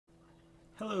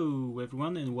Hello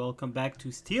everyone and welcome back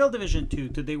to Steel Division 2.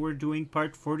 Today we're doing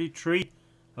part 43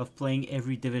 of playing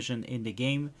every division in the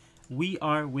game. We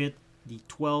are with the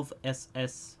 12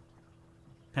 SS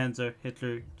Panzer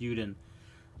Hitler Juden.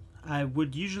 I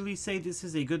would usually say this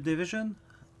is a good division.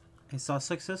 I saw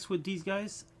success with these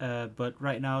guys, but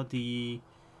right now the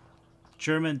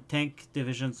German tank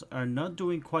divisions are not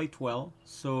doing quite well.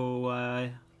 So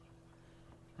I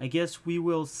guess we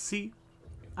will see.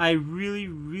 I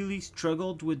really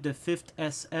struggled with the 5th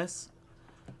SS,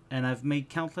 and I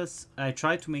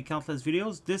tried to make countless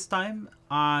videos. This time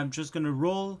I'm just gonna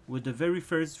roll with the very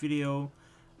first video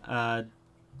and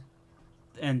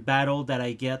battle that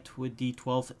I get with the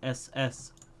 12th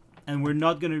SS, and we're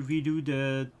not gonna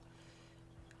redo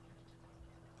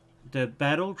the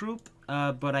battle group,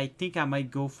 but I think I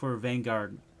might go for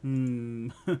Vanguard.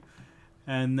 And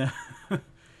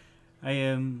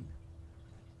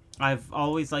I've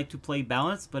always liked to play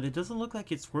balanced, but it doesn't look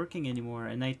like it's working anymore.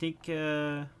 And I think,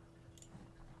 well,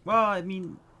 I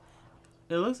mean,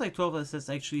 it looks like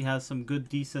 12SS actually has some good,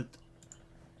 decent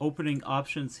opening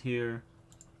options here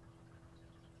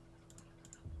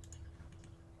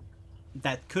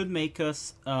that could make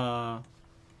us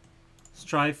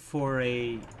strive for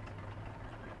a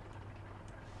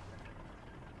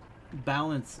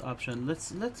balance option.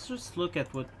 Let's just look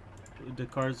at what the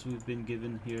cards we've been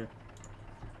given here.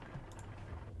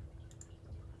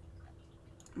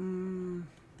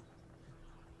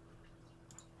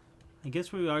 I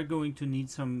guess we are going to need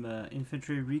some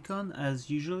infantry recon as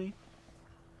usually.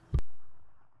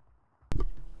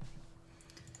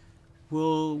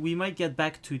 We might get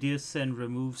back to this and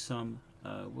remove some.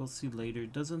 We'll see later.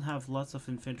 It doesn't have lots of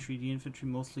infantry. The infantry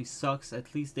mostly sucks.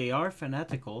 At least they are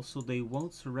fanatical, so they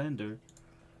won't surrender.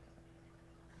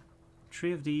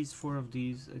 3 of these, 4 of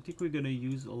these. I think we're gonna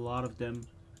use a lot of them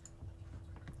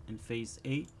in phase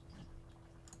A.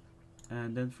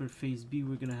 And then for phase B,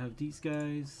 we're gonna have these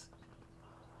guys.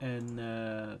 And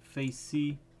phase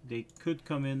C, they could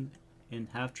come in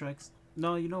half tracks.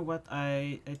 No, you know what?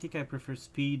 I think I prefer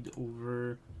speed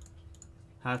over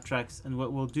half tracks. And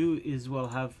what we'll do is we'll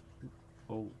have...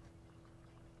 Oh.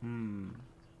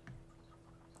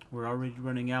 We're already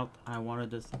running out. I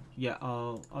wanted this. Yeah,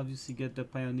 I'll obviously get the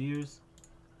pioneers.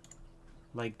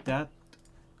 Like that.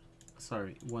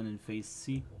 Sorry, one in phase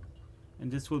C.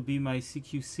 And this will be my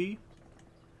CQC.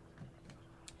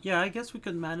 Yeah, I guess we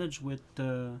could manage with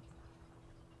a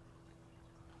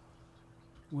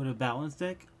balanced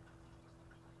deck.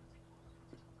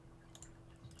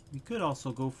 We could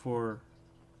also go for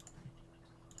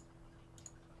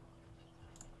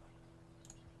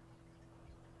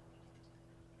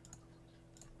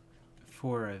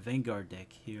a Vanguard deck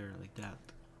here, like that.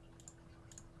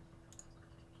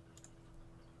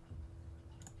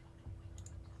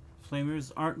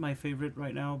 Flamers aren't my favorite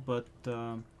right now, but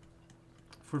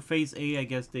for phase A, I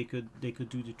guess they could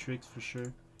do the tricks for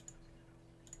sure.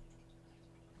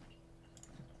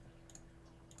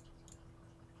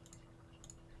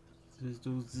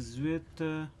 Those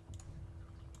 18.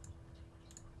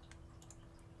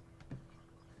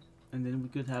 And then we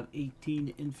could have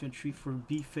 18 infantry for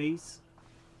B phase.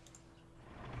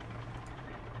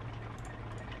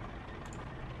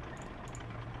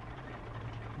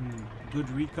 Good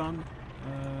recon.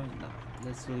 No.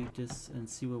 Let's delete this and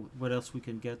see what else we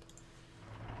can get.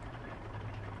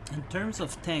 In terms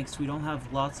of tanks, we don't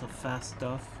have lots of fast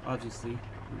stuff. Obviously,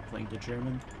 we're playing the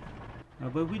German.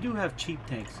 But we do have cheap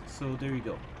tanks, so there you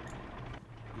go.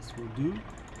 This will do.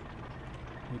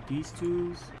 With these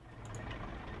twos.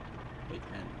 Wait,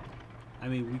 man. I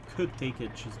mean, we could take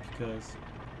it just because.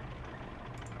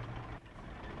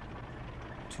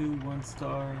 2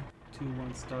 1-star, 2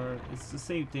 1-star. It's the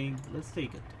same thing. Let's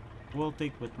take it. We'll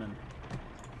take Whitman.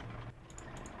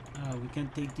 We can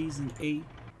take these in A,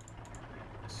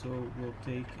 so we'll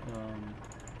take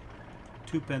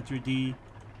 2 Panther D,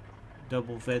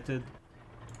 double vetted.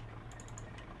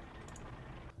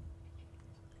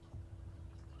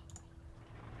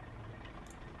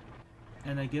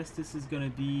 And I guess this is gonna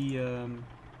be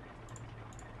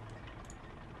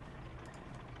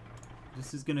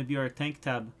our tank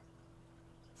tab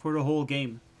for the whole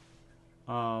game.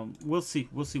 We'll see.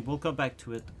 We'll come back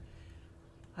to it.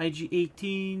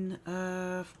 IG-18,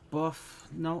 buff.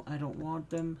 No, I don't want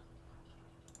them.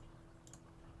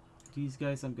 These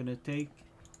guys I'm gonna take.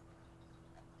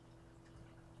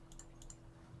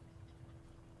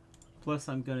 Plus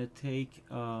I'm gonna take,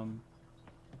 I'm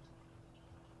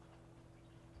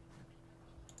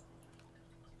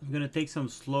gonna take some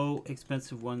slow,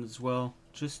 expensive ones as well.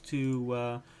 Just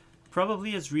to,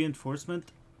 probably as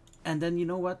reinforcement. And then you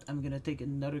know what? I'm gonna take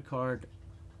another card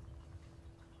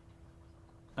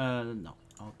No.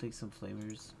 I'll take some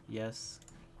flamers. Yes.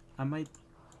 I might...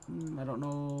 I don't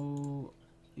know...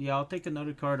 Yeah, I'll take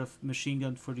another card of Machine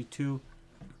Gun 42.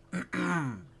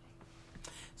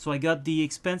 So I got the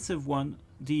expensive one,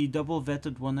 the double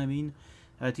vetted one, I mean.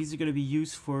 These are going to be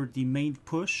used for the main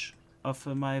push of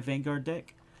my Vanguard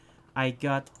deck. I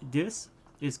got this.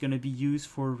 It's going to be used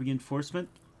for reinforcement.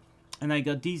 And I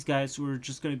got these guys who are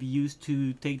just going to be used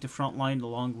to take the front line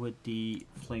along with the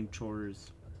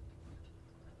flamethrowers.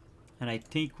 And I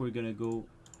think we're going to go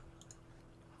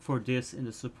for this in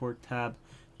the support tab.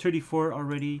 34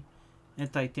 already.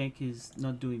 Anti-tank is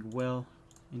not doing well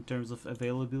in terms of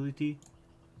availability.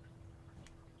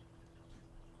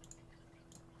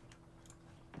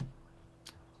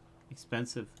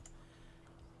 Expensive.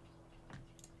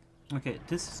 Okay,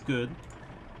 this is good.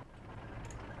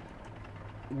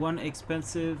 One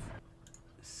expensive,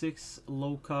 6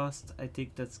 low cost. I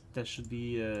think that should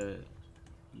be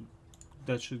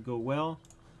that should go well.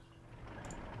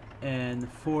 And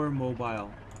 4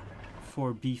 mobile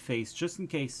for B phase, just in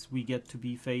case we get to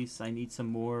B phase. I need some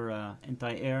more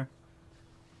anti-air.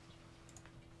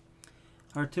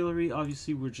 Artillery,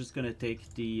 obviously, we're just gonna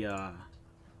take the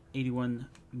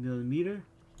 81mm.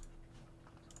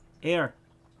 Air,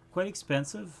 quite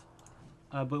expensive,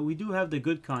 but we do have the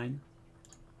good kind.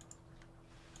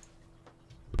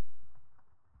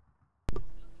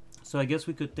 So I guess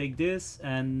we could take this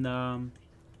and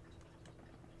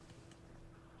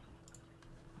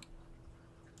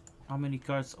how many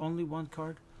cards? Only 1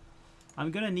 card.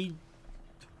 I'm gonna need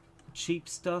cheap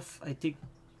stuff. I think.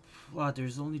 Wow,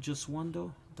 there's only just 1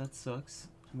 though. That sucks.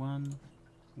 1.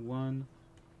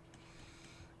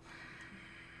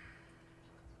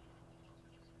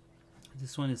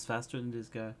 This one is faster than this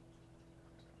guy.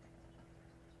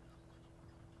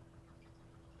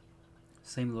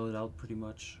 Same loadout pretty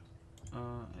much.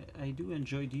 I do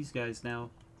enjoy these guys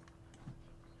now.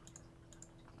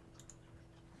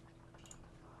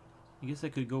 I guess I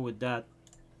could go with that.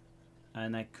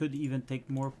 And I could even take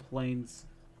more planes.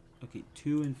 Okay,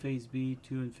 2 in phase B,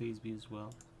 2 in phase B as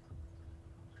well.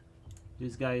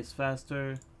 This guy is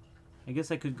faster. I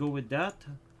guess I could go with that.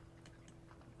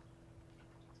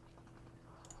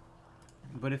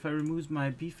 But if I remove my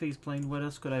B phase plane, what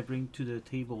else could I bring to the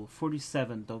table?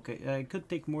 47. Okay, I could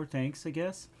take more tanks, I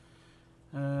guess.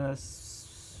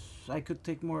 I could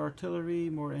take more artillery,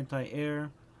 more anti-air,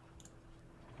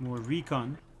 more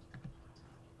recon.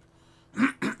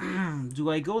 Do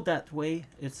I go that way?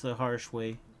 It's a harsh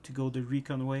way to go the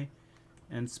recon way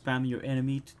and spam your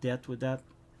enemy to death with that.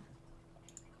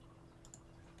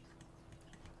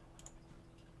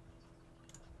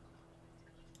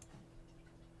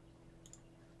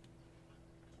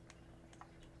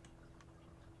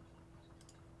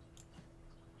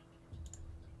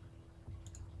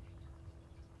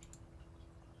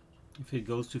 If it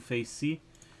goes to phase C.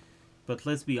 But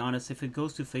let's be honest, if it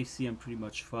goes to phase C, I'm pretty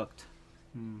much fucked.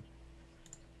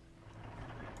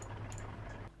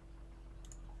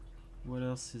 What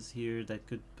else is here that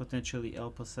could potentially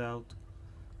help us out?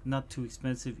 Not too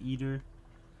expensive either.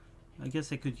 I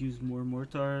guess I could use more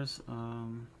mortars.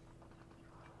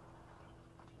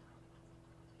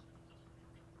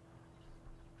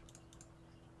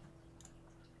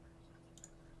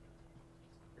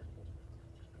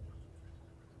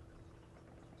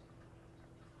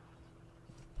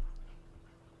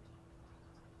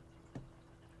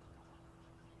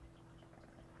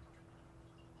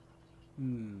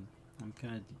 I'm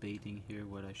kind of debating here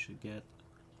what I should get.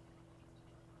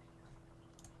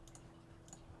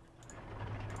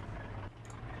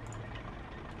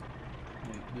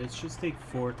 Let's just take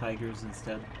 4 tigers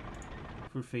instead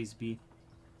for phase B.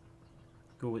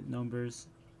 Go with numbers.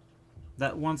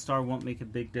 That 1 star won't make a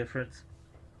big difference.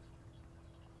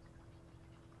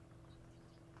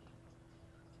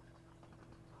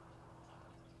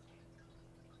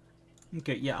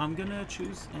 Okay, yeah, I'm gonna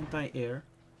choose anti-air.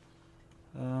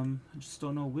 I just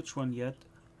don't know which one yet.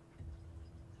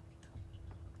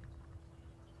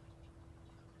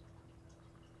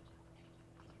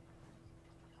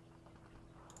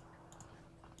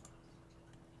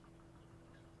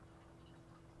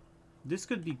 This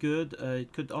could be good.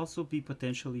 It could also be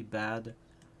potentially bad.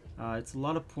 It's a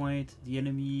lot of point. The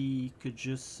enemy could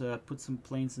just put some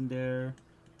planes in there.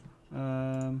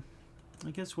 I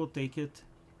guess we'll take it.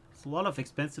 It's a lot of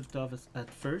expensive stuff at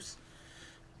first.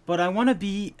 But I want to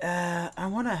be, I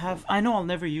want to have, I know I'll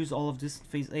never use all of this in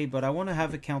phase A, but I want to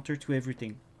have a counter to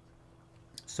everything.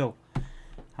 So,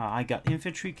 I got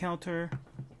infantry counter,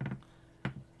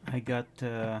 I got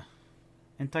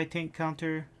anti-tank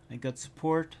counter, I got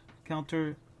support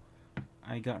counter,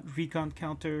 I got recon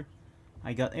counter,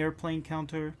 I got airplane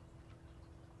counter,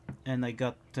 and I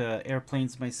got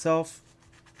airplanes myself.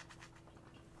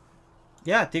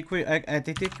 Yeah, I think we're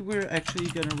actually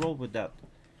gonna roll with that.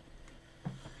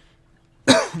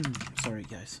 Sorry,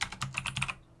 guys.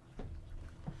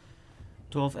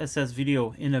 12 SS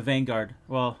video in a Vanguard.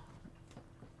 Well,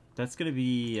 that's gonna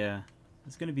be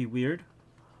weird.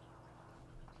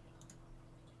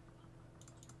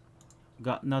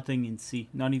 Got nothing in C.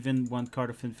 Not even one card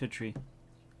of infantry.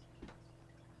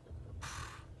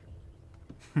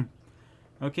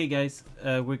 Okay, guys,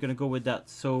 we're gonna go with that.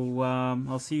 So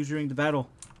I'll see you during the battle.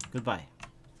 Goodbye.